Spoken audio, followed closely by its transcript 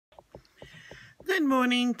Good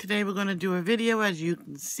morning. Today we're going to do a video. As you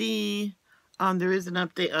can see, there is an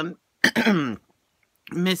update on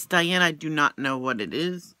Miss Diane. I do not know what it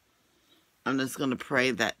is. I'm just going to pray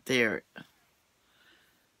that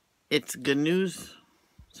it's good news.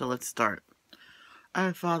 So let's start.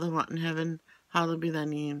 Our Father, who art in heaven, hallowed be thy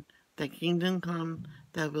name. Thy kingdom come,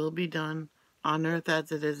 thy will be done, on earth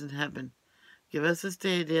as it is in heaven. Give us this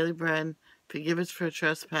day daily bread. Forgive us for our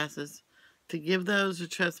trespasses. Forgive those who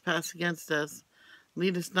trespass against us.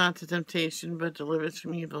 Lead us not to temptation, but deliver us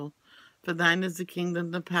from evil. For thine is the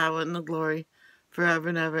kingdom, the power, and the glory, forever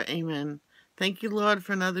and ever. Amen. Thank you, Lord,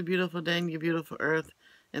 for another beautiful day in your beautiful earth.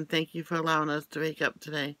 And thank you for allowing us to wake up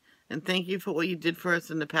today. And thank you for what you did for us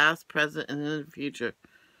in the past, present, and in the future.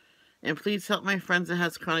 And please help my friends that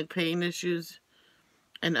has chronic pain issues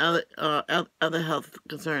and other health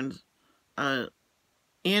concerns.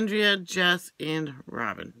 Andrea, Jess, and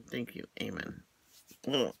Robin. Thank you. Amen.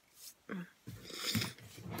 Oh.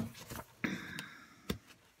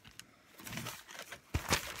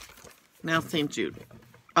 Now St. Jude.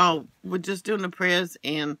 Oh, we're just doing the prayers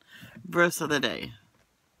and verse of the day.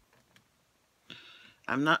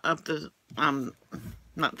 I'm not up to,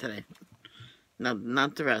 not today. No,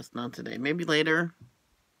 not the rest, not today. Maybe later.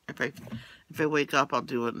 If I wake up, I'll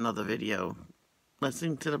do another video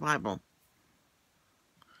listening to the Bible.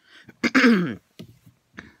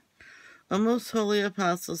 O most holy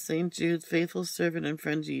apostle, St. Jude, faithful servant and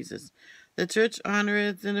friend Jesus, the Church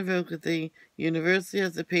honoreth and invoketh thee universally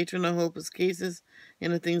as the patron of hopeless cases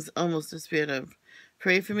and of things almost despaired of.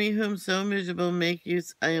 Pray for me, whom so miserable make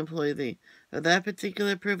use, I employ thee, of that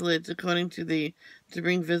particular privilege according to thee, to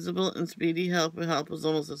bring visible and speedy help where help was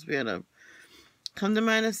almost despaired of. Come to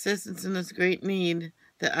mine assistance in this great need,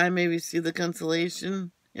 that I may receive the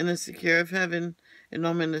consolation and the secure of heaven in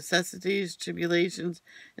all my necessities, tribulations,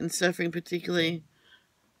 and suffering particularly.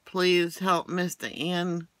 Please help Miss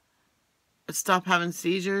Diane stop having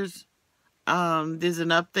seizures. There's an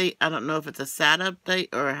update. I don't know if it's a sad update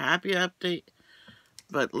or a happy update,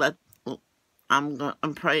 but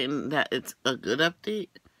I'm praying that it's a good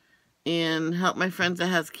update. And help my friends that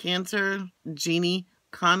has cancer: Jeannie,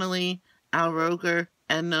 Connolly, Al Roker,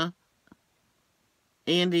 Edna,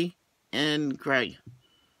 Andy, and Greg.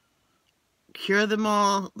 Cure them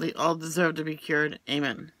all. They all deserve to be cured.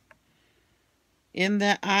 Amen. In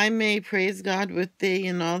that I may praise God with thee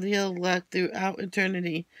and all the elect throughout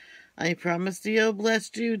eternity, I promise thee, O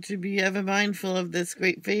blessed Jude, to be ever mindful of this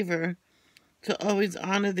great favor, to always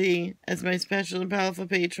honor thee as my special and powerful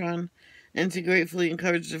patron, and to gratefully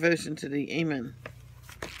encourage devotion to thee. Amen.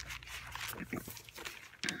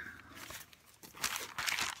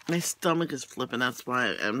 My stomach is flipping. That's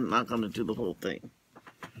why I'm not going to do the whole thing.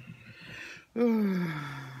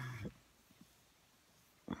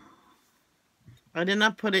 I did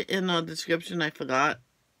not put it in the description. I forgot.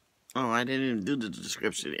 Oh, I didn't even do the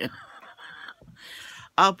description yet.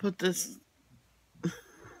 I'll put this.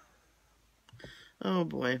 Oh,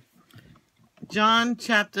 boy. John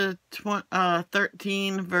chapter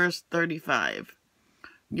 13, verse 35.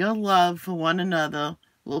 Your love for one another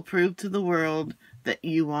will prove to the world that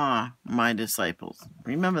you are my disciples.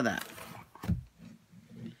 Remember that.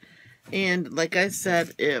 And like I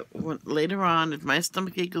said, later on, if my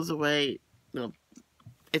stomachache goes away,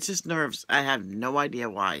 it's just nerves. I have no idea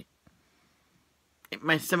why.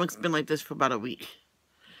 My stomach's been like this for about a week.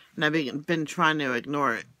 And I've been trying to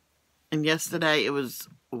ignore it. And yesterday, it was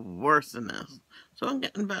worse than this. So I'm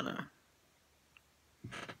getting better.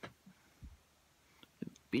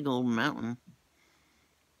 Big old mountain.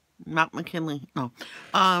 Mount McKinley. Oh.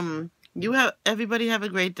 Everybody have a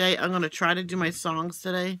great day. I'm going to try to do my songs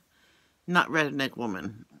today. Not Redneck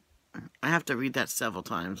Woman. I have to read that several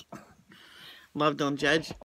times. Love, don't judge.